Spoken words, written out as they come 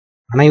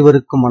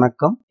அனைவருக்கும்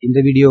வணக்கம். இந்த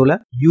வீடியோல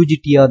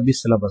ugtrb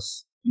syllabus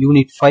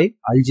unit 5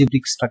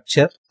 algebraic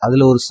structure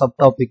அதுல ஒரு சப்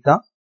டாபிக்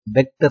தான்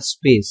வெக்டர்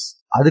ஸ்பேஸ்.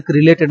 அதுக்கு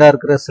ரிலேட்டடா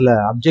இருக்கிற சில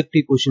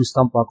அப்ஜெக்டிவ் क्वेश्चंस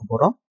தான் பார்க்க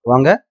போறோம்.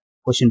 வாங்க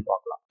क्वेश्चन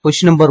பார்க்கலாம்.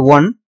 Question number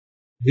 1,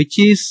 which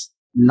is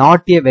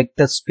not a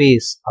vector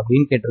space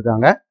அப்படின்னு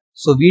கேட்டிருக்காங்க.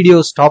 சோ வீடியோ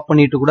ஸ்டாப்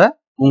பண்ணிட்டு கூட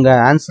உங்க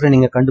ஆன்சரை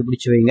நீங்க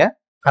கண்டுபிடிச்சு வைங்க.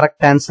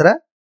 கரெக்ட் ஆன்சரை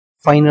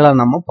ஃபைனலா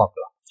நம்ம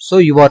பார்க்கலாம். So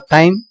your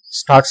time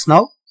starts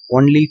now,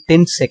 only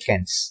 10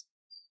 seconds.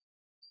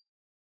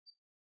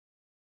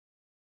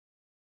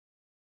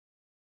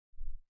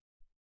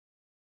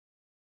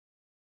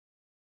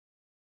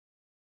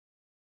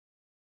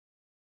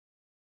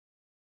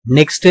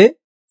 Next,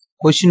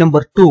 question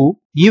number 2,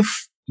 if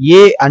A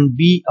and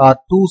B are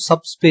two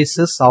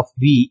subspaces of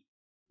V,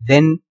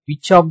 then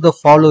which of the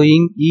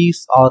following is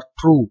or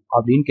true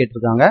அப்படின்னு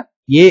கேட்டிருக்காங்க.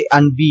 A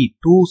and B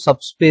two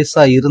subspace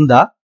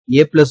இருந்தா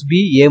A plus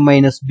B, A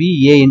minus B,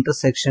 A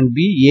intersection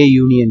B, A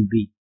union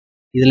B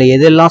இதுல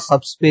எதெல்லாம்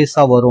subspace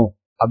வரும்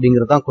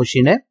அப்படிங்கறதான்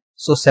question.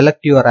 So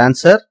select your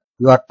answer.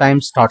 Your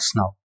time starts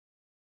now.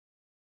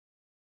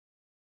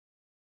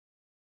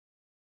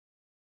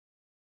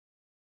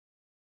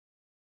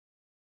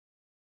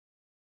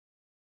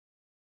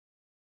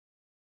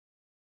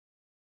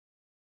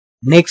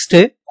 Next,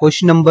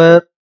 question number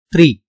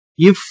 3.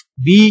 If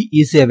B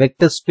is a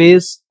vector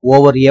space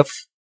over F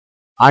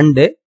and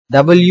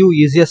W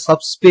is a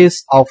subspace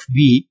of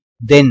V,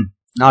 then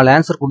 4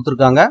 answer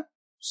கொடுத்திருக்காங்க.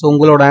 So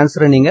உங்களோட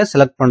ஆன்சரை நீங்க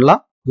select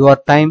பண்ணலாம். Your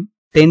time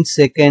 10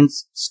 seconds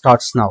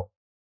starts now.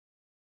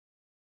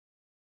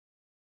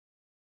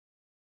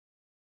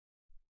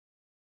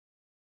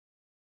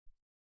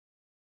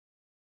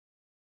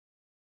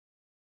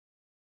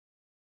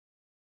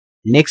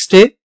 Next,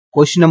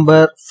 question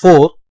number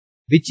 4.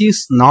 which is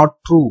not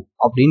true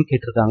அப்படின்னு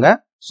கேட்டிருக்காங்க.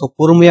 So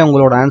பொறுமையா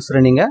உங்களோட ஆன்சரை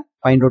நீங்க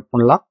ஃபைண்ட் அவுட்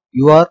பண்ணலாம்.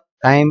 your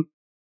time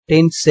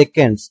 10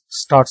 seconds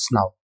starts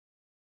now.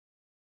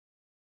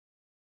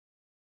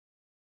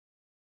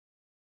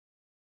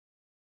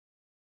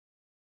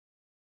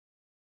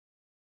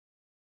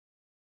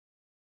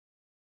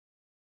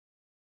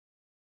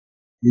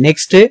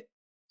 Next,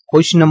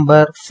 question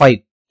number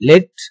 5,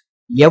 let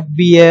F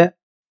be a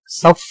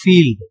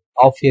subfield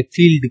of a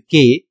field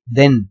K,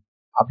 then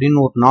அப்படின்னு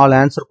ஒரு 4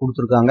 answer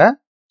கொடுத்திருக்காங்க.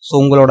 சோ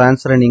உங்களோட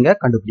ஆன்சரை நீங்க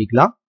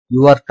கண்டுபிடிக்கலாம்.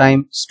 your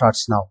time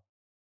starts now.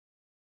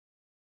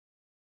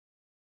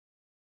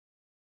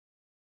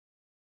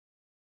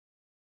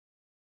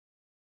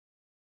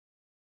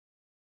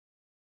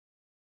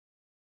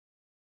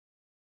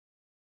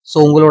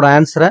 So உங்களோட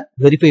ஆன்சரை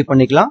வெரிஃபை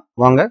பண்ணிக்கலாம்.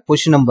 வாங்க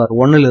क्वेश्चन நம்பர்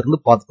 1ல இருந்து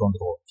பார்த்துட்டு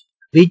வந்துருவோம்.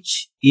 which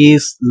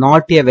is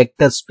not a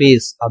vector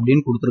space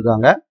அப்படின்னு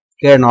கொடுத்திருக்காங்க.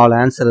 கீழ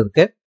 4 ஆன்சர்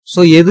இருக்கு.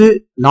 சோ எது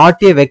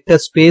நாட் ஏ வெக்டர்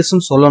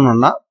ஸ்பேஸ்னு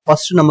சொல்லணும்னா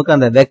ஃபர்ஸ்ட் நமக்கு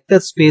அந்த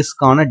வெக்டர்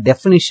ஸ்பேஸ்க்கான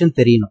டெஃபினிஷன்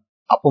தெரியணும்.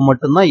 அப்போ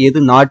மட்டும்தான் எது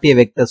நாட் ஏ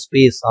வெக்டர்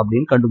ஸ்பேஸ்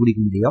அப்படின்னு கண்டுபிடிக்க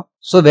முடியும்.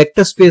 சோ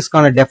வெக்டர்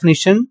ஸ்பேஸ்க்கான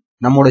டெஃபினிஷன்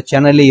நம்மளோட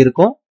சேனல்ல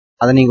இருக்கும்.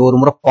 அதை நீங்க ஒரு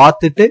முறை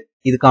பார்த்துட்டு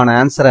இதுக்கான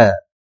ஆன்சரை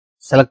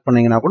செலக்ட்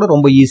பண்ணீங்கன்னா கூட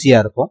ரொம்ப ஈஸியா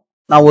இருக்கும்.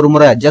 நான் ஒரு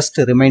முறை ஜஸ்ட்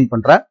ரிமைண்ட்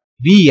பண்றேன்.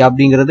 V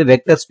அப்படிங்கிறது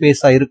வெக்டர்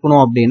ஸ்பேஸா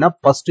இருக்கணும் அப்படின்னா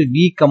ஃபர்ஸ்ட்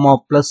V,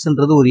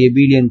 பிளஸ்ன்றது ஒரு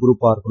எபிலியன்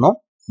குரூப்பா இருக்கணும்.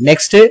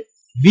 நெக்ஸ்ட்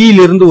V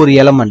ல இருந்து ஒரு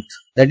element,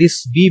 that is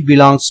V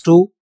belongs to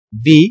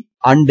B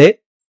and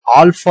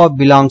alpha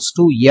belongs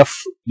to F.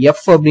 F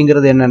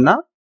அப்படிங்கிறது என்னன்னா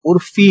ஒரு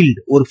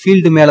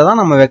ஃபீல்டு மேலதான்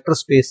நம்ம வெக்டர்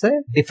ஸ்பேஸ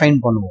டிஃபைன்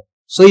பண்ணுவோம்.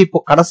 சோ இப்போ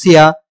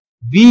கடைசியா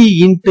V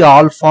இன்டு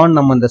ஆல்பான்னு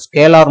நம்ம இந்த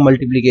ஸ்கேலார்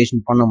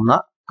மல்டிபிளிகேஷன் பண்ணோம்னா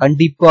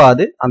கண்டிப்பா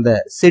அது அந்த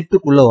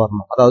செட்டுக்குள்ள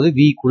வரணும், அதாவது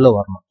V குள்ள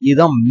வரணும்.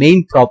 இதுதான்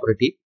மெயின்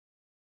ப்ராப்பர்ட்டி.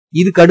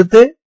 இதுக்கு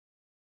அடுத்து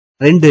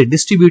 2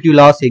 டிஸ்ட்ரிபியூட்டிவ்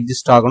லாஸ்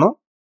எக்ஸிஸ்ட் ஆகணும்.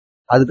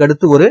 அதுக்கு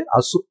அடுத்து ஒரு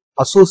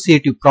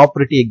அசோசியேட்டிவ்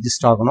ப்ராப்பர்ட்டி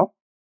எக்ஸிஸ்ட் ஆகணும்.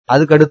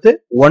 அதுக்கடுத்து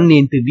 1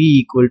 into V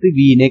equal to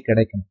V னே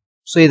கிடைக்கும்.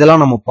 சோ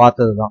இதெல்லாம் நம்ம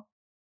பார்த்ததுதான்.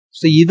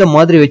 சோ இத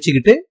மாதிரி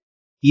வச்சுக்கிட்டு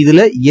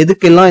இதுல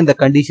எதுக்கெல்லாம் இந்த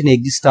கண்டிஷன்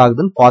எக்ஸிஸ்ட்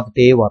ஆகுதுன்னு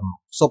பார்த்துட்டே வரணும்.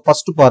 சோ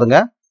ஃபர்ஸ்ட் பாருங்க,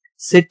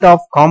 set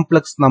of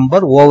complex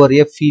number over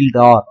A field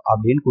R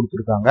அப்படின்னு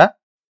கொடுத்திருக்காங்க.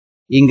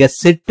 இங்க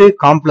செட்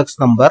காம்ப்ளெக்ஸ்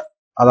நம்பர்,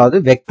 அதாவது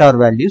vector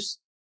values,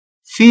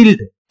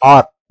 field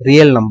are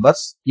real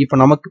numbers. இப்ப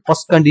நமக்கு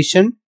ஃபர்ஸ்ட்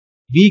கண்டிஷன்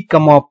V,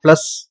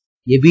 பிளஸ்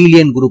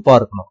எபிலியன் குரூப்பா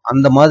இருக்கணும்.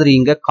 அந்த மாதிரி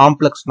இங்க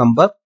காம்ப்ளெக்ஸ்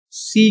நம்பர்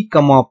C,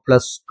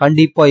 பிளஸ்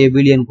கண்டிப்பா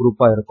எபிலியன்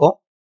குரூப்பா இருக்கும்.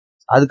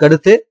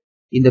 அதுக்கடுத்து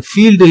இந்த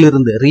ஃபீல்டில்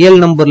இருந்து ரியல்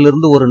நம்பர்ல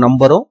இருந்து ஒரு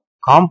நம்பரும்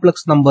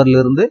காம்ப்ளெக்ஸ் நம்பர்ல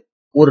இருந்து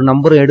ஒரு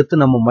நம்பரும் எடுத்து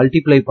நம்ம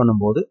மல்டிப்ளை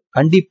பண்ணும்போது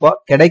கண்டிப்பா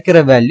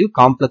கிடைக்கிற வேல்யூ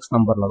காம்ப்ளெக்ஸ்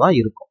நம்பர்ல தான்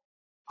இருக்கும்.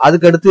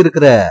 அதுக்கடுத்து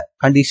இருக்கிற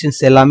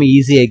கண்டிஷன்ஸ் எல்லாமே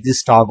ஈஸியா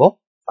எக்ஸிஸ்ட் ஆகும்.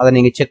 அதை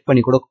நீங்க செக்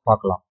பண்ணி கூட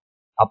பார்க்கலாம்.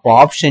 அப்போ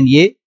ஆப்ஷன்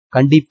ஏ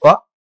கண்டிப்பா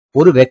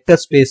ஒரு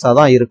வெக்டர் ஸ்பேஸா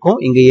தான் இருக்கும்.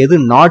 இங்க எது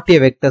நாட் ஏ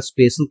வெக்டர்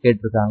ஸ்பேஸ்னு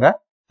கேட்டிருக்காங்க.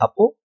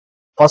 அப்போ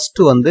ஃபர்ஸ்ட்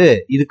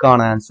இதுக்கான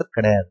ஆன்சர்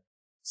கிடையாது.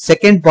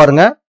 செகண்ட்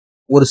பாருங்க,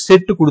 ஒரு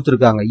செட்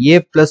கொடுத்திருக்காங்க A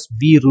plus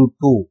B root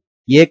 2,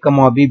 A,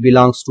 B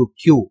belongs to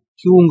Q.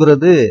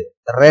 Qங்கிறது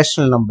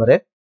rational number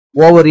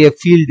over A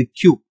field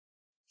Q.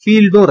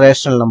 ஃபீல்டும்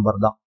rational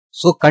number தான்.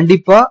 சோ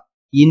கண்டிப்பா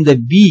இந்த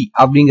B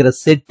அப்படிங்கிற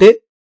செட்டு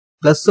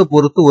பிளஸ்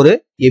பொறுத்து ஒரு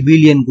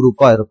எபிலியன்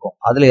குரூப்பா இருக்கும்.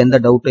 அதுல எந்த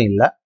டவுட்டும்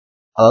இல்ல.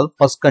 அதாவது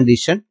first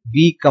condition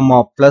V,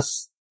 plus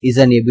is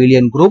an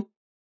abelian group.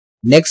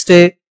 Next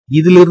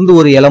இதுல இருந்து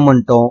ஒரு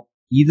எலமெண்ட்டும்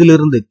இதுல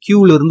இருந்து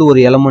கியூல இருந்து ஒரு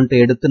எலமெண்ட்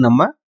எடுத்து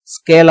நம்ம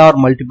ஸ்கேலார்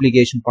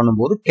மல்டிப்ளிகேஷன்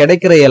பண்ணும்போது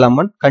கிடைக்கிற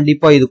எலமெண்ட்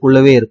கண்டிப்பா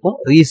இதுக்குள்ளவே இருக்கும்.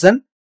 ரீசன்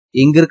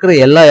இங்க இருக்கிற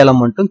எல்லா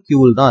எலமெண்ட்டும்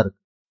கியூவில் தான் இருக்கு.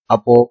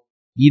 அப்போ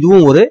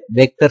இதுவும் ஒரு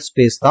வெக்டர்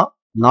ஸ்பேஸ் தான்,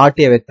 நாட்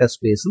ஏ வெக்டர்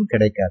ஸ்பேஸ்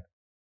கிடைக்காது.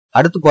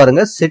 அடுத்து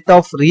பாருங்க, set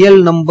of real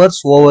numbers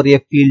over A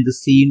field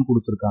சின்னு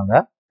கொடுத்துருக்காங்க.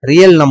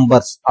 ரியல்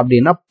நம்பர்ஸ்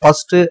அப்படின்னா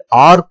ஃபர்ஸ்ட்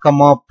ஆர்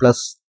கமா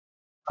பிளஸ்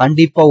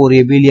கண்டிப்பா ஒரு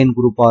எபிலியன்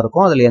குரூப்பா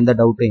இருக்கும், அதுல எந்த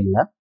டவுட்டும்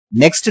இல்லை.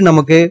 நெக்ஸ்ட்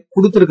நமக்கு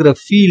கொடுத்திருக்கிற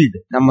ஃபீல்டு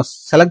நம்ம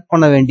செலக்ட்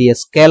பண்ண வேண்டிய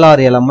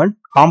ஸ்கேலார் எலமெண்ட்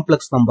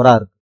காம்ப்ளெக்ஸ் நம்பரா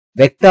இருக்கு,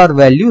 வெக்டார்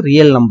வேல்யூ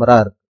ரியல் நம்பரா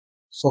இருக்கு.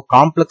 ஸோ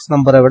காம்ப்ளெக்ஸ்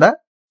நம்பரை விட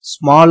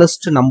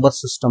ஸ்மாலஸ்ட் நம்பர்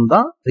சிஸ்டம்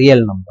தான்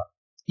ரியல் நம்பர்.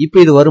 இப்போ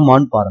இது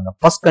வருமானு பாருங்க.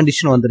 ஃபர்ஸ்ட்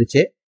கண்டிஷன்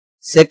வந்துருச்சு.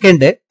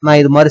 செகண்ட் நான்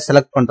இது மாதிரி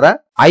செலக்ட் பண்றேன்,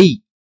 ஐ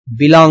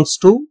பிலாங்ஸ்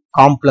டு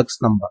காம்ப்ளெக்ஸ்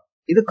நம்பர்,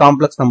 இது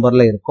காம்ப்ளெக்ஸ்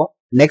நம்பர்ல இருக்கும்.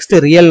 நெக்ஸ்ட்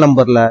ரியல்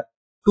நம்பர்ல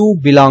 2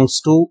 பிலாங்ஸ்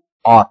டு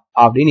ஆர்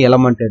அப்படின்னு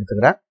எலமெண்ட்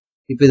எடுத்துக்கிறேன்.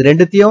 இப்போ இது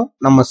ரெண்டுத்தையும்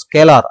நம்ம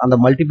ஸ்கேலார் அந்த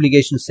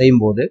மல்டிபிளிகேஷன்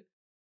செய்யும் போது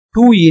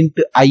 2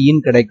 into i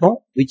கிடைக்கும்,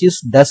 which is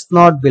does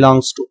not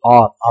belongs to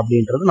r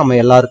அப்படின்றது நம்ம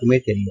எல்லாருக்குமே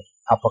தெரியும்.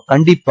 அப்ப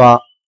கண்டிப்பா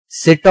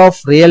செட்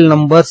ஆஃப் ரியல்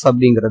நம்பர்ஸ்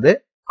அப்படிங்கிறது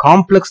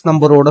காம்ப்ளெக்ஸ்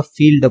நம்பரோட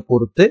ஃபீல்டை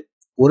பொறுத்து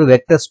ஒரு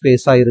வெக்டர்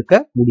ஸ்பேஸா இருக்க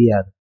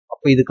முடியாது.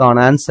 அப்ப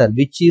இதுக்கான answer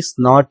which is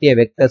not a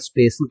vector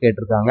space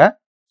கேட்டிருக்காங்க.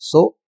 ஸோ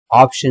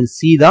ஆப்ஷன்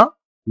சி தான்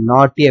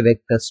not a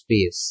vector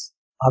space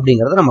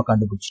அப்படிங்கறத நம்ம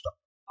கண்டுபிடிச்சிட்டோம்.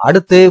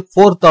 அடுத்து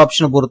ஃபோர்த்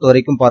ஆப்ஷனை பொறுத்த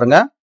வரைக்கும் பாருங்க,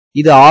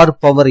 இது ஆர்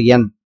பவர்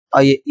என்,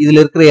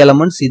 இதுல இருக்கிற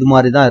எலமெண்ட்ஸ் இது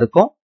மாதிரி தான்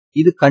இருக்கும்.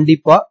 இது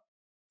கண்டிப்பா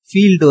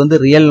ஃபீல்டு வந்து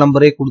ரியல்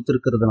நம்பரே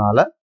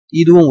கொடுத்திருக்கிறதுனால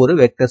இதுவும் ஒரு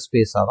வெக்டர்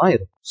ஸ்பேஸா தான்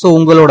இருக்கும். ஸோ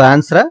உங்களோட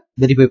ஆன்சரை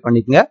வெரிஃபை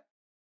பண்ணிக்கங்க.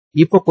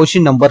 இப்போ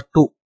கொஸ்டின் நம்பர்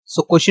 2. ஸோ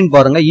கொஸ்டின்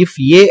பாருங்க, if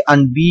A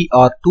and B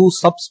R 2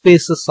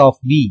 subspaces of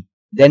B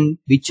then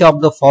which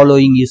of the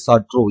following is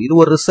are true. இது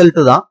ஒரு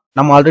ரிசல்ட் தான்.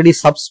 நம்ம ஆல்ரெடி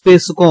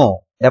சப்ஸ்பேஸுக்கும்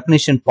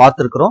டெபினிஷன்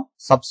பார்த்திருக்கிறோம்.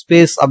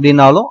 சப்ஸ்பேஸ்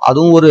அப்படின்னாலும்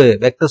அதுவும் ஒரு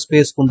வெக்டர்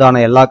ஸ்பேஸ்க்கு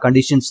உண்டான எல்லா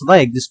கண்டிஷன்ஸ்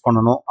தான் எக்ஸிஸ்ட்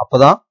பண்ணணும்,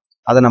 அப்பதான்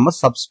அதை நம்ம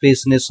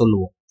சப்ஸ்பேஸ்னே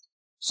சொல்லுவோம்.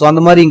 சோ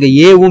அந்த மாதிரி இங்க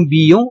ஏவும்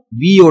பியும்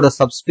பியோட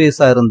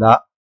சப்ஸ்பேஸா இருந்தா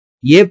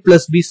ஏ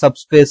பிளஸ் பி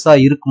சப்ஸ்பேஸா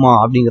இருக்குமா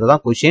அப்படிங்கறதா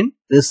கொஸ்டின்.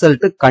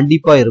 ரிசல்ட்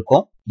கண்டிப்பா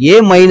இருக்கும். ஏ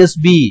மைனஸ்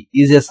பி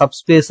இஸ் ஏ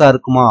சப்ஸ்பேஸா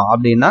இருக்குமா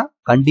அப்படின்னா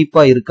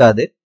கண்டிப்பா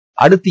இருக்காது.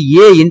 அடுத்து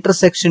A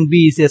intersection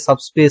B is a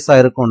சப்ஸ்பேஸா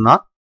இருக்கும்னா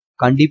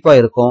கண்டிப்பா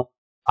இருக்கும்.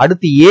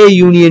 அடுத்து A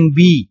union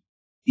B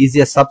is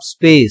a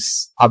subspace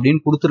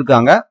அப்படின்னு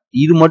கொடுத்திருக்காங்க.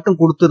 இது மட்டும்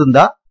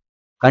கொடுத்திருந்தா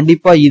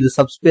கண்டிப்பா இது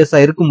சப்ஸ்பேஸா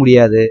இருக்க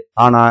முடியாது.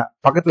 ஆனா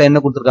பக்கத்துல என்ன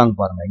கொடுத்திருக்காங்க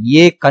பாருங்க,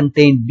 ஏ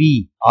contain B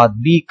R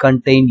B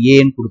contain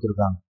ஏன்னு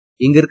கொடுத்திருக்காங்க.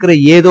 இங்க இருக்கிற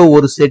ஏதோ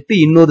ஒரு செட்டு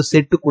இன்னொரு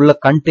செட்டுக்குள்ள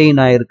கண்டெயின்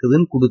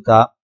ஆயிருக்குதுன்னு கொடுத்தா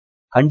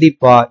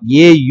கண்டிப்பா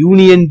ஏ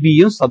யூனியன்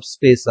பியும்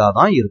சப்ஸ்பேஸா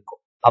தான்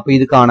இருக்கும். அப்ப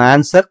இதுக்கான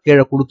ஆன்சர்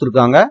கீழே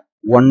கொடுத்திருக்காங்க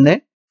 1,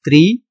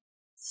 3,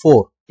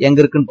 4 எங்க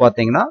இருக்குன்னு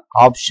பாத்தீங்கன்னா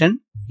ஆப்ஷன்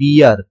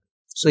பியா இருக்கு.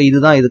 சோ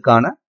இதுதான்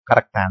இதுக்கான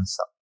correct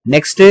answer.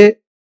 Next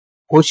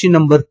question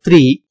number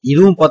 3.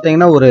 இதுவும்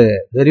பாத்தீங்கன்னா ஒரு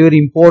வெரி வெரி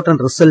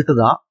இம்பார்ட்டன்ட் ரிசல்ட்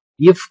தான்.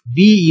 If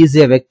B is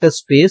a vector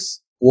space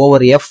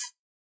over F,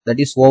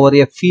 that is over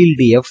A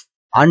field F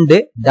and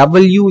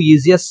W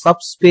is a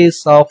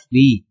subspace of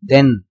we,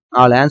 then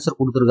 4 answer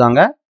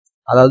கொடுத்திருக்காங்க.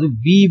 அதாவது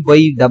v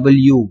by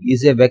w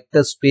is a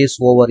vector space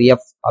over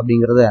f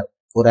அப்படிங்கறது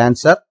ஒரு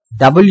answer.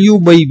 w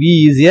by v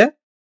is a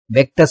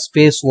vector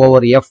space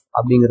over f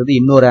அப்படிங்கிறது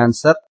இன்னொரு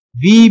answer.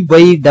 v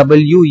by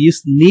w is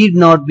need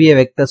not be a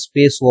vector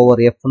space over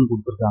f ன்னு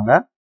கொடுத்திருக்காங்க.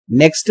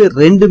 Next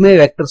ரெண்டுமே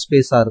vector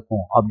ஸ்பேஸா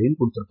இருக்கும் அப்படின்னு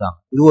கொடுத்திருக்காங்க.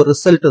 இது ஒரு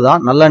ரிசல்ட்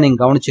தான், நல்லா நீங்க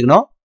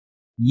கவனிச்சுக்கணும்.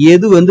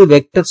 எது வந்து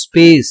வெக்டர்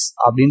ஸ்பேஸ்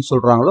அப்படின்னு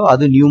சொல்றாங்களோ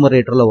அது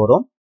நியூமரேட்டர்ல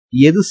வரும்,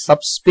 எது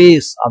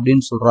சப்ஸ்பேஸ்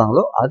அப்படின்னு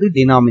சொல்றாங்களோ அது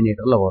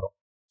டினாமினேட்டர்ல வரும்.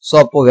 சோ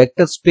அப்போ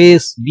வெக்டர்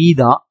ஸ்பேஸ் v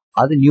தான்,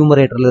 அது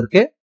நியூமரேட்டர்ல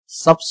இருக்கு.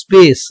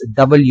 சப்ஸ்பேஸ்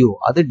w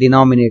அது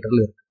டினாமினேட்டர்ல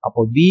இருக்கு.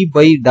 அப்போ v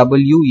by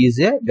w is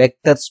a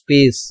vector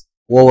space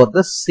over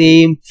the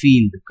same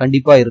field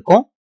கண்டிப்பா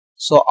இருக்கும்.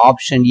 So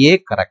option A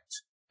correct.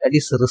 That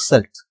is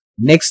result.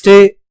 Next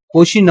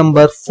question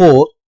number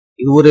 4.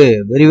 இது ஒரு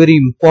very very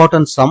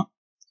important some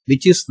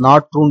which is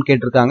not true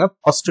கேட்டிருக்காங்க.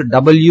 First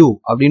w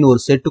அப்படின்னு ஒரு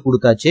set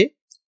கொடுத்தாச்சு.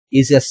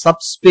 Is a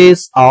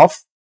subspace of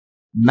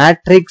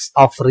matrix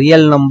of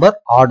real number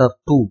order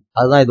 2,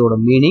 அதுதான் இதோட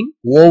மீனிங்.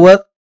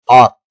 ஓவர்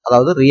ஆர்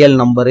அதாவது real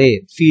நம்பரே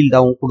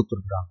ஃபீல்டாவும்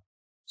கொடுத்துருக்காங்க.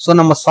 சோ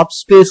நம்ம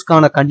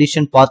சப்ஸ்பேஸ்க்கான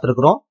கண்டிஷன்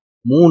பார்த்திருக்கிறோம்,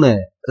 3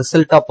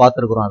 ரிசல்ட்டா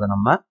பார்த்திருக்கிறோம். அதை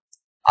நம்ம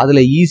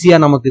அதுல ஈஸியா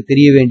நமக்கு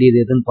தெரிய வேண்டியது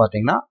எதுன்னு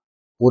பாத்தீங்கன்னா,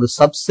 ஒரு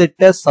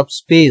சப்செட்டை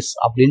சப்ஸ்பேஸ்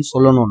அப்படின்னு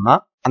சொல்லணும்னா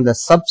அந்த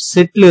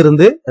சப்செட்ல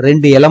இருந்து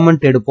 2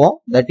 எலமெண்ட் எடுப்போம்.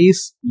 That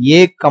is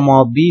a,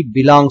 b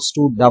belongs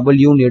to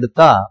w ன்னு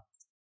எடுத்தா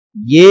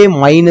a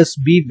minus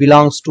b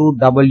belongs to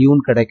w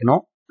ன்னு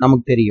கிடைக்கணும்,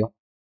 நமக்கு தெரியும்.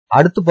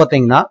 அடுத்து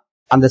பாத்தீங்கன்னா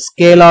அந்த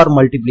ஸ்கேலார்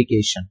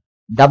மல்டிப்ளிகேஷன்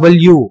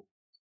w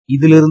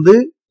இதுல இருந்து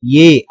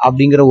a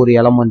அப்படிங்கிற ஒரு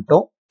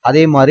எலமெண்ட்டும்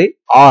அதே மாதிரி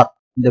r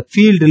இந்த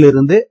ஃபீல்டுல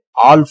இருந்து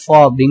ஆல்பா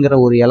அப்படிங்கிற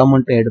ஒரு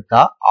எலமெண்ட்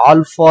எடுத்தா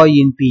ஆல்பா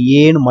இன்டு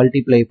ஏன்னு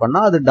மல்டிப்ளை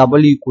பண்ணா அது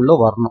w குள்ள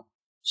வரணும்.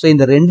 சோ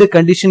இந்த 2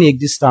 கண்டிஷன்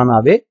எக்ஸிஸ்ட்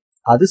ஆனாவே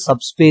அது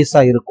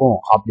சப்ஸ்பேஸா இருக்கும்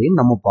அப்படின்னு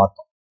நம்ம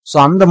பார்த்தோம். சோ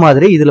அந்த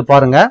மாதிரி இதுல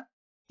பாருங்க,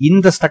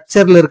 இந்த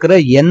ஸ்ட்ரக்சர்ல இருக்கிற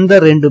எந்த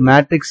ரெண்டு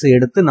மேட்ரிக்ஸ்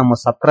எடுத்து நம்ம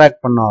சப்ட்ராக்ட்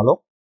பண்ணாலும்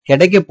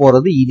கிடைக்க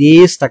போறது இதே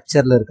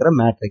ஸ்ட்ரக்சர்ல இருக்கிற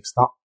மேட்ரிக்ஸ்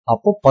தான்.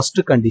 அப்போ ஃபர்ஸ்ட்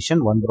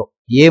கண்டிஷன் வந்துரும்.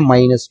 a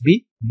minus B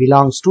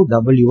belongs to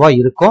டபிள்யூவா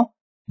இருக்கும்.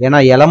 ஏன்னா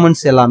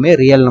எலமெண்ட்ஸ் எல்லாமே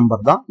ரியல்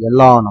நம்பர் தான்,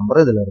 எல்லா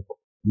நம்பரும் இதுல இருக்கும்.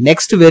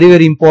 Next very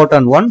very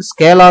important one,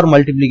 scalar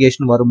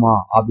multiplication வருமா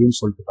அப்படின்னு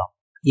சொல்லிட்டு தான்.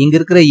 இங்க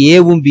இருக்கிற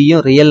ஏவும்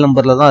பியும் ரியல்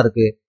நம்பர்ல தான்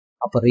இருக்கு.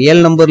 அப்ப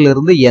ரியல் நம்பர்ல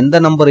இருந்து எந்த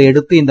நம்பரை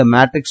எடுத்து இந்த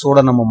மேட்ரிக்ஸோட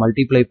நம்ம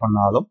மல்டிப்ளை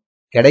பண்ணாலும்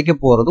கிடைக்க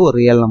போறது ஒரு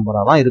ரியல்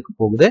நம்பரா தான் இருக்க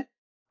போகுது.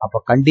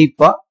 அப்ப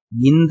கண்டிப்பா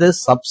இந்த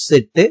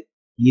சப்செட்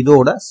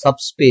இதோட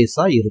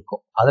சப்ஸ்பேஸா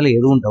இருக்கும், அதுல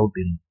எதுவும் டவுட்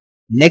இல்லை.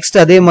 நெக்ஸ்ட்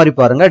அதே மாதிரி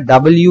பாருங்க,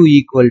 W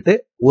ஈக்குவல் டு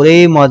ஒரே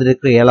மாதிரி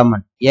இருக்கிற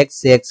element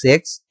X X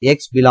X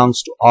X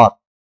belongs to R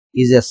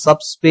is a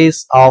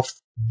subspace of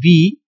V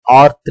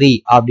R3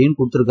 அப்படின்னு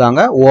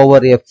கொடுத்திருக்காங்க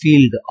ஓவர் எ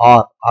ஃபீல்டு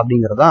R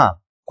அப்படிங்கறதா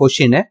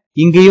கொஸ்டின்.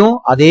 இங்கேயும்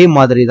அதே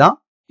மாதிரி தான்.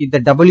 இந்த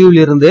Wல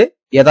இருந்து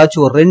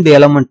ஏதாச்சும் ஒரு ரெண்டு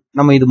எலமெண்ட்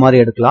நம்ம இது மாதிரி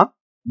எடுக்கலாம்.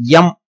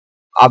 M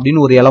அப்படின்னு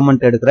ஒரு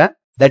எலமெண்ட் எடுக்கிறேன்,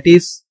 தட்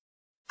இஸ்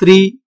 3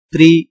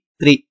 3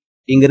 3.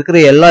 இங்க இருக்கிற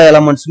எல்லா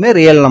எலமெண்ட்ஸுமே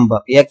ரியல்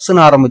நம்பர்,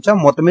 எக்ஸ்ன்னு ஆரம்பிச்சா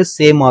மொத்தமே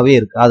சேமாவே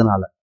இருக்கு.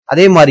 அதனால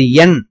அதே மாதிரி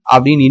N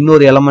அப்படின்னு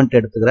இன்னொரு எலமெண்ட்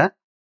எடுத்துக்கிறேன்,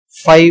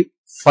 5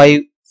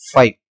 5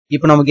 5.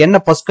 இப்ப நமக்கு என்ன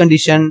first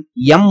condition,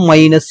 M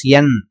minus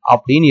N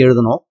அப்படின்னு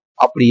எழுதணும்.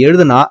 அப்படி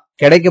எழுதுனா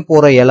கிடைக்க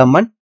போற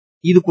எலமெண்ட்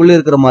இதுக்குள்ள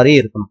இருக்கிற மாதிரியே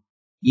இருக்கணும்.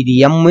 இது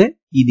M,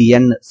 இது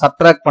N.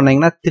 சப்ட்ராக்ட்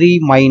பண்ணீங்கன்னா 3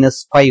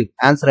 மைனஸ் 5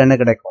 ஆன்சர் என்ன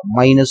கிடைக்கும்,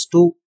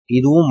 -2.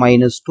 இதுவும்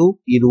 -2,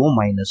 இதுவும்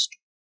 -2.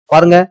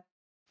 பாருங்க,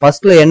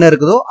 ஃபர்ஸ்ட்ல என்ன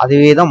இருக்குதோ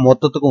அதுவே தான்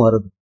மொத்தத்துக்கும்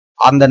வருது.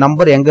 அந்த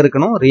நம்பர் எங்க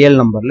இருக்கணும், ரியல்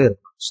நம்பர்ல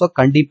இருக்கும். சோ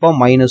கண்டிப்பா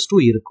 -2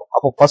 இருக்கும்.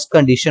 அப்போ first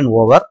condition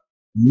over.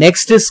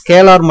 Next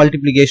scalar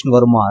multiplication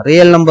வருமா,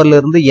 ரியல் நம்பர்ல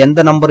இருந்து எந்த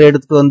நம்பர்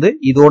எடுத்துட்டு வந்து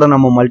இதோட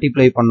நம்ம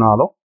மல்டிப்ளை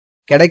பண்ணாலும்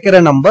கிடைக்கிற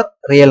நம்பர்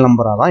ரியல்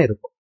நம்பரா தான்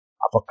இருக்கும்.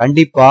 அப்ப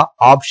கண்டிப்பா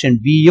ஆப்ஷன்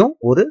பியும்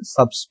ஒரு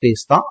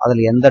சப்ஸ்பேஸ் தான்,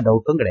 அதுல எந்த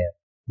டவுட்டும் கிடையாது.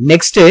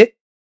 Next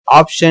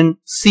option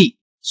C.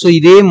 சோ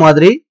இதே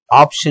மாதிரி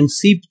ஆப்ஷன்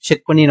சி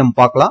செக் பண்ணி நம்ம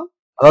பார்க்கலாம்.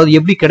 அதாவது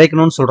எப்படி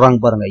கிடைக்கணும்னு சொல்றாங்க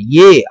பாருங்க,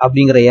 ஏ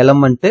அப்படிங்கிற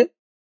எலமெண்ட்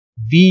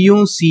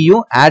பியும்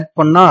சியும் ஆட்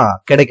பண்ணா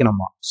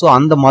கிடைக்கணுமா. சோ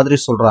அந்த மாதிரி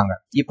சொல்றாங்க.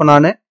 இப்ப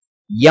நானு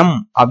எம்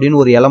அப்படின்னு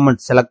ஒரு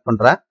எலமெண்ட் செலக்ட்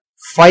பண்றேன்,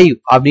 5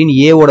 அப்படின்னு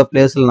ஏவோட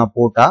பிளேஸ்ல நான்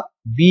போட்டா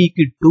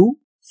பிக்கு 2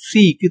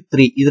 சிக்கு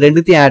 3 இது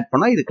ரெண்டுத்தையும் ஆட்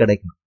பண்ணா இது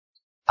கிடைக்கும்.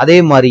 அதே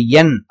மாதிரி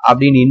என்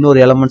அப்படின்னு இன்னொரு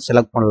எலமெண்ட்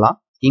செலக்ட் பண்ணலாம்.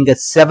 இங்க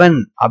 7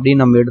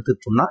 அப்படின்னு நம்ம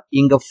எடுத்துட்டோம்னா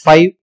இங்க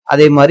 5,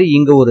 அதே மாதிரி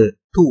இங்க ஒரு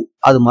 2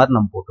 அது மாதிரி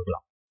நம்ம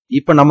போட்டுக்கலாம்.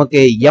 இப்ப நமக்கு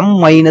எம்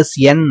மைனஸ்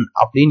என்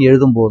அப்படின்னு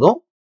எழுதும் போதும்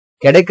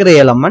கிடைக்கிற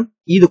எலமெண்ட்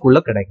இதுக்குள்ள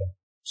கிடைக்கும்.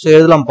 சோ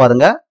எழுதலாம்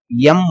பாருங்க,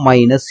 எம்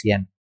மைனஸ்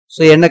என்.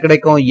 சோ என்ன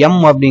கிடைக்கும்,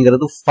 எம்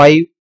அப்படிங்கிறது 5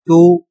 2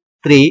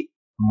 3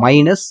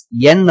 மைனஸ்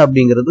என்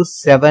அப்படிங்கிறது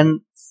 7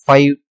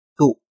 5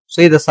 2. சோ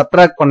இதை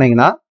சப்ட்ராக்ட்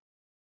பண்ணீங்கன்னா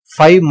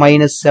 5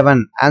 மைனஸ்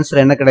 7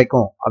 ஆன்சர் என்ன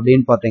கிடைக்கும்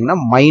அப்படின்னு பாத்தீங்கன்னா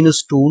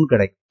 -2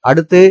 கிடைக்கும்.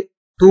 அடுத்து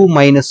 2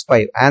 மைனஸ்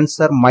 5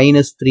 ஆன்சர்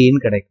 -3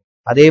 கிடைக்கும்.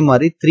 அதே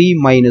மாதிரி 3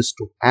 மைனஸ்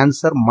 2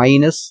 ஆன்சர்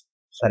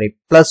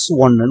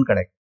 +1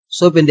 கிடைக்கும்.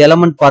 சோ இப்ப இந்த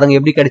எலமெண்ட் பாருங்க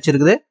எப்படி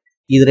கிடைச்சிருக்குது.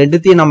 இது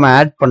ரெண்டுத்தையும் நம்ம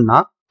ஆட் பண்ணா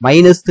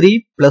 -3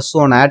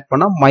 +1 ஆட்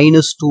பண்ணா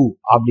 -2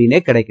 அப்படின்னே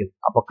கிடைக்குது.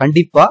 அப்போ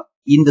கண்டிப்பா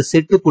இந்த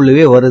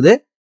செட்டுக்குள்ளவே வருது.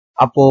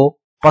 அப்போ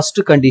ஃபர்ஸ்ட்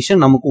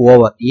கண்டிஷன் நமக்கு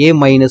over, a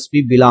minus B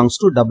belongs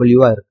to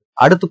டபிள்யூவா இருக்கு.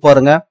 அடுத்து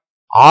பாருங்க,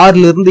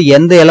 ஆர்ல இருந்து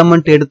எந்த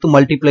எலமெண்ட் எடுத்து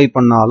மல்டிப்ளை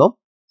பண்ணாலும்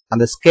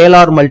அந்த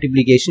ஸ்கேலார்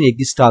மல்டிபிளிகேஷன்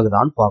எக்ஸிஸ்ட்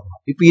ஆகுதான்னு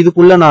பார்க்கணும். இப்போ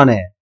இதுக்குள்ள நானு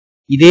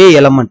இதே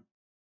எலமெண்ட்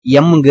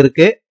m இங்க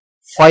இருக்கு,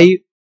 5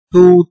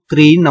 2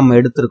 3 நம்ம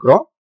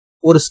எடுத்திருக்கிறோம்.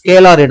 ஒரு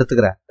ஸ்கேலார்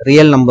எடுத்துக்கிறேன்,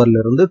 ரியல் நம்பர்ல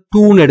இருந்து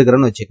 2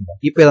 எடுக்கிறேன்னு வச்சுக்கோங்க.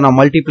 இப்போ இதை நான்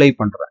மல்டிப்ளை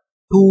பண்றேன்,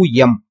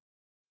 2m.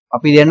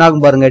 அப்ப இது என்ன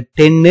ஆகும் பாருங்க,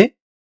 10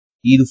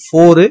 இது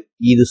 4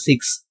 இது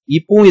 6.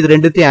 இப்பவும் இது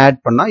ரெண்டுத்தையும்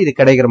ஆட் பண்ணா இது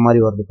கிடைக்கிற மாதிரி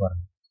வருது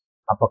பாருங்க.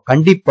 அப்ப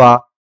கண்டிப்பா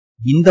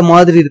இந்த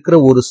மாதிரி இருக்கிற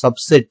ஒரு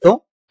சப்செட்டும்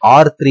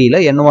R3ல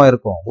என்னவா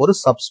இருக்கும், ஒரு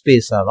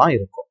சப்ஸ்பேஸா தான்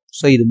இருக்கும்.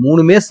 சோ இது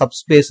மூணுமே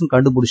சப்ஸ்பேஸ்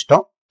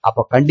கண்டுபிடிச்சிட்டோம். அப்ப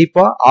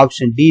கண்டிப்பா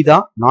ஆப்ஷன் டி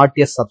தான் நாட்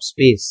எ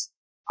சப்ஸ்பேஸ்.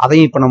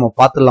 அதையும் இப்ப நம்ம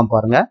பார்த்துடலாம்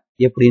பாருங்க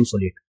எப்படின்னு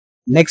சொல்லிட்டு.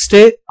 நெக்ஸ்ட்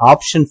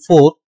ஆப்ஷன்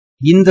 4,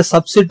 இந்த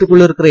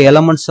சப்செட்டுக்குள்ள இருக்கிற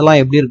எலமெண்ட்ஸ் எல்லாம்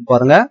எப்படி இருக்கு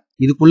பாருங்க.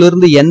 இதுக்குள்ள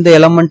இருந்து எந்த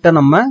எலமெண்ட்டை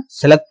நம்ம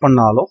செலக்ட்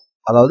பண்ணாலும்,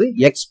 அதாவது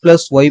x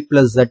plus Y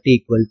plus z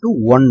equal to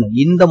 1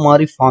 இந்த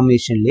மாதிரி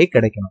ஃபார்மேஷன்லயே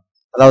கிடைக்கணும்.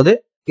 அதாவது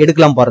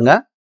எடுக்கலாம் பாருங்க.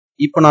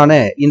 இப்ப நானு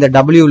இந்த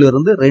Wல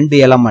இருந்து ரெண்டு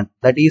element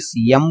that is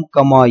m,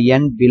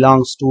 n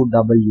belongs to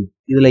W.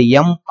 இதுல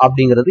m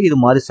அப்படிங்கிறது இது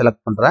மாதிரி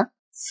செலக்ட் பண்றேன்,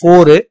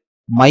 4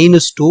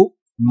 -2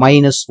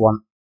 -1.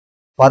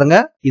 பாருங்க,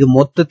 இது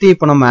மொத்தத்தையும்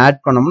இப்ப நம்ம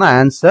ஆட் பண்ணோம்னா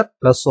ஆன்சர்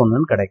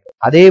 +1 கிடைக்கும்.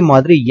 அதே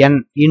மாதிரி n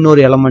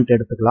இன்னொரு எலமெண்ட்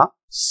எடுத்துக்கலாம்,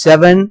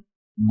 7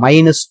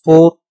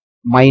 -4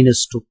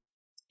 -2.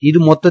 இது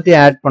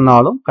மொத்தத்தையும் ஆட்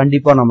பண்ணாலும்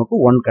கண்டிப்பா நமக்கு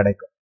 1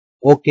 கிடைக்கும்.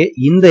 ஓகே,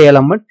 இந்த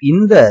எலமெண்ட்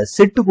இந்த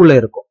செட்டுக்குள்ள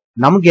இருக்கும்.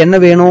 நமக்கு என்ன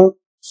வேணும்,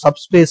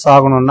 சப்ஸ்பேஸ்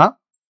ஆகணும்னா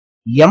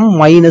m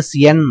மைனஸ்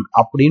n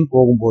அப்படின்னு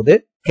போகும்போது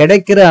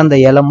கிடைக்கிற அந்த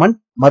எலமெண்ட்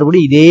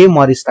மறுபடியும் இதே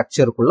மாதிரி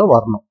ஸ்ட்ரக்சருக்குள்ள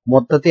வரணும்.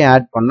 மொத்தத்தையும்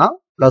ஆட் பண்ணா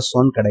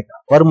 +1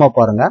 கிடைக்கும். வருமா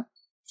பாருங்க,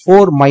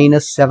 4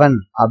 -7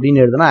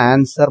 அப்படின்னு எழுதுனா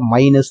ஆன்சர்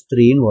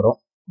 -3 வரும்.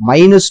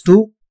 -2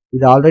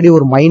 இது ஆல்ரெடி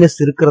ஒரு மைனஸ்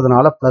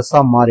இருக்கிறதுனால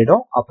பிளஸ்ஸா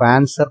மாறிடும். அப்ப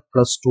ஆன்சர்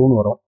 +2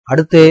 வரும்.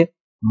 அடுத்து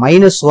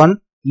 -1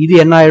 இது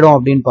என்ன ஆயிடும்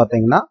அப்படின்னு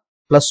பாத்தீங்கன்னா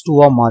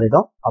 +2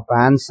 மாறிடும். அப்ப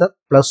ஆன்சர்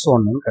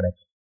 +1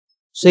 கிடைக்கும்.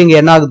 சோ இங்க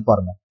என்ன ஆகுது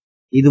பாருங்க,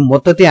 இது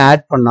மொத்தத்தையும்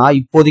ஆட் பண்ணா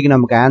இப்போதைக்கு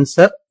நமக்கு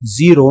ஆன்சர்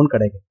 0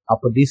 கிடைக்கும்.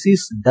 அப்போ this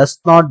is does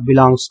not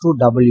belongs to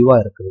W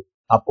இருக்குது.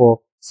 அப்போ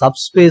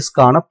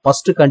சப்ஸ்பேஸ்க்கான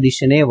ஃபர்ஸ்ட்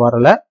கண்டிஷனே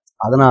வரல.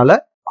 அதனால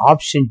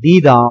ஆப்ஷன் டி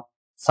தான்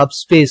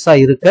சப்ஸ்பேஸா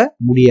இருக்க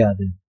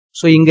முடியாது.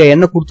 சோ இங்க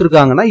என்ன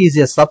கொடுத்திருக்காங்கன்னா is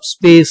a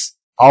subspace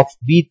of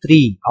V3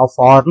 of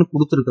R னு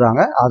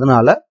கொடுத்திருக்காங்க.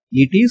 அதனால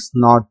இட் இஸ்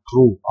நாட்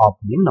ட்ரூ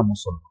அப்படின்னு நம்ம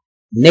சொல்றோம்.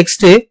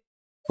 Next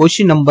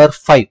question number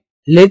 5.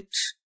 Let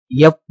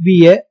F be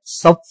a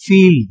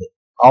subfield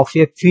of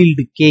a field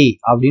K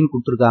அப்படின்னு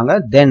கொடுத்திருக்காங்க.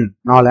 தென்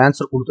 4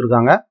 ஆன்சர்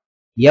கொடுத்திருக்காங்க.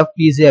 F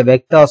is a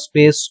vector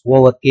space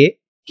over K.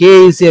 K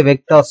is a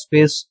vector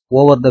space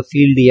over the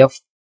field F.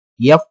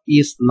 F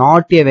is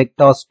not a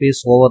vector space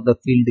over the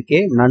field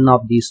K. None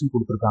of these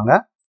கொடுத்திருக்காங்க.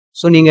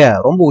 So நீங்க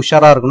ரொம்ப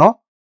உஷாரா இருக்கணும்.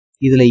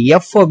 இதுல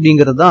F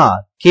அப்படிங்கிறது தான்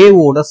K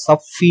ஓட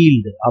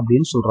சப்ஃபீல்ட்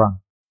அப்படின்னு சொல்றாங்க.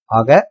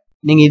 ஆக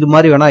நீங்க இது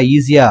மாதிரி வேணா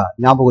ஈஸியா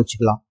ஞாபகம்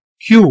வச்சுக்கலாம்.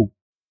 Q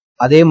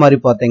அதே மாதிரி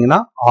பாத்தீங்கன்னா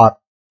R.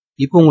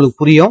 இப்போ உங்களுக்கு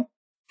புரியும்.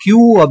 Q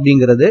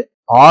அப்படிங்கிறது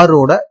R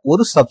ஓட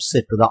ஒரு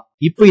சப்செட் தான்.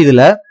 இப்போ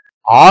இதுல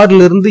R ல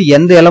இருந்து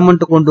எந்த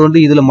எலமெண்ட் கொண்டு வந்து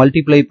இதுல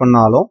மல்டிப்ளை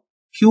பண்ணாலும்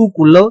Q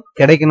குள்ள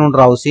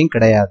கிடைக்கணும்ன்ற அவசியம்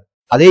கிடையாது.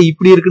 அதே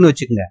இப்படி இருக்குன்னு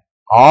வச்சுக்கோங்க,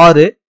 R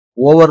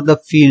over the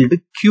field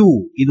Q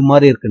இது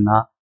மாதிரி இருக்குன்னா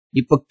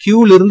இப்ப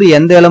Q ல இருந்து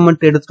எந்த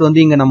எலமெண்ட் எடுத்துட்டு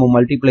வந்து இங்க நம்ம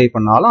மல்டிப்ளை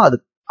பண்ணாலும் அது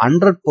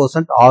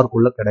 100% R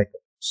குள்ள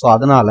கிடைக்கும். சோ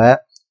அதனால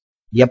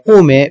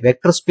எப்பவுமே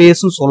வெக்டர்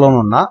ஸ்பேஸ்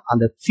சொல்லணும்னா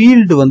அந்த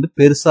ஃபீல்டு வந்து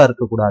பெருசா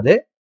இருக்க கூடாது.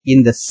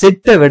 இந்த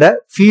செட்டை விட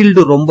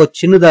ஃபீல்டு ரொம்ப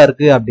சின்னதா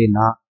இருக்கு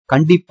அப்படின்னா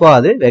கண்டிப்பா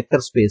அது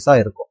வெக்டர் ஸ்பேஸா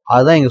இருக்கும்.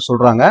 அதுதான் இங்க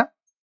சொல்றாங்க.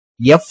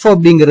 F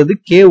அப்படிங்கிறது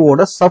K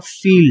ஓட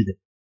சப்ஃபீல்டு.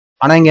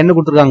 ஆனா இங்க என்ன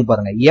கொடுத்துருக்காங்க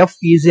பாருங்க, F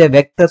is a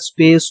vector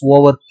space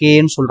over K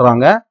ன்னு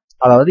சொல்றாங்க.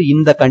 அதாவது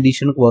இந்த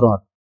கண்டிஷனுக்கு வரும்.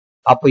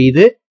 அப்ப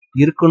இது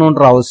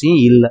இருக்கணும்ன்ற அவசியம்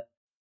இல்ல.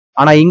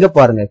 ஆனா இங்க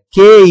பாருங்க,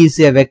 K is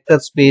a vector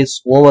space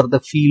over the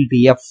field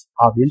F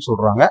அப்படின்னு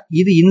சொல்றாங்க.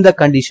 இது இந்த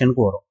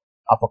கண்டிஷனுக்கு வரும்.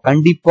 அப்ப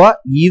கண்டிப்பா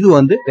இது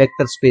வந்து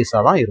வெக்டர் ஸ்பேஸா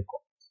தான்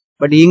இருக்கும்.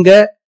 பட் இங்க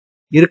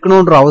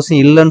இருக்கணும்ன்ற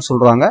அவசியம் இல்லைன்னு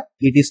சொல்றாங்க.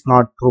 It is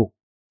not true.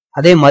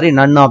 அதே மாதிரி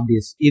none of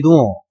this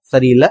இதுவும்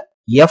சரியில்லை.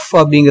 F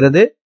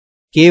அப்படிங்கிறது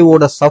K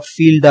ஓட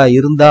சப்ஃபீல்டா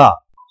இருந்தா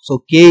so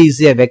K is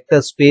a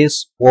vector space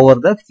over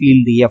the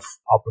field F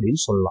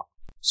அப்படின்னு சொல்லலாம்.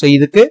 சோ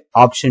இதுக்கு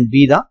ஆப்ஷன்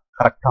B தான்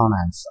கரெக்டான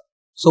ஆன்சர்.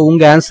 சோ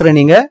உங்க ஆன்சரை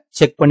நீங்க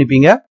செக்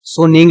பண்ணிப்பீங்க.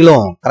 சோ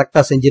நீங்களும்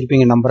கரெக்டா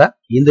செஞ்சிருப்பீங்க நம்புறேன்.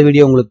 இந்த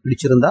வீடியோ உங்களுக்கு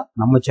பிடிச்சிருந்தா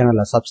நம்ம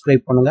சேனலை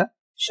சப்ஸ்கிரைப் பண்ணுங்க,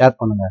 ஷேர்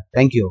பண்ணுங்க.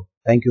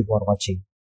 தேங்க்யூ ஃபார் வாட்சிங்.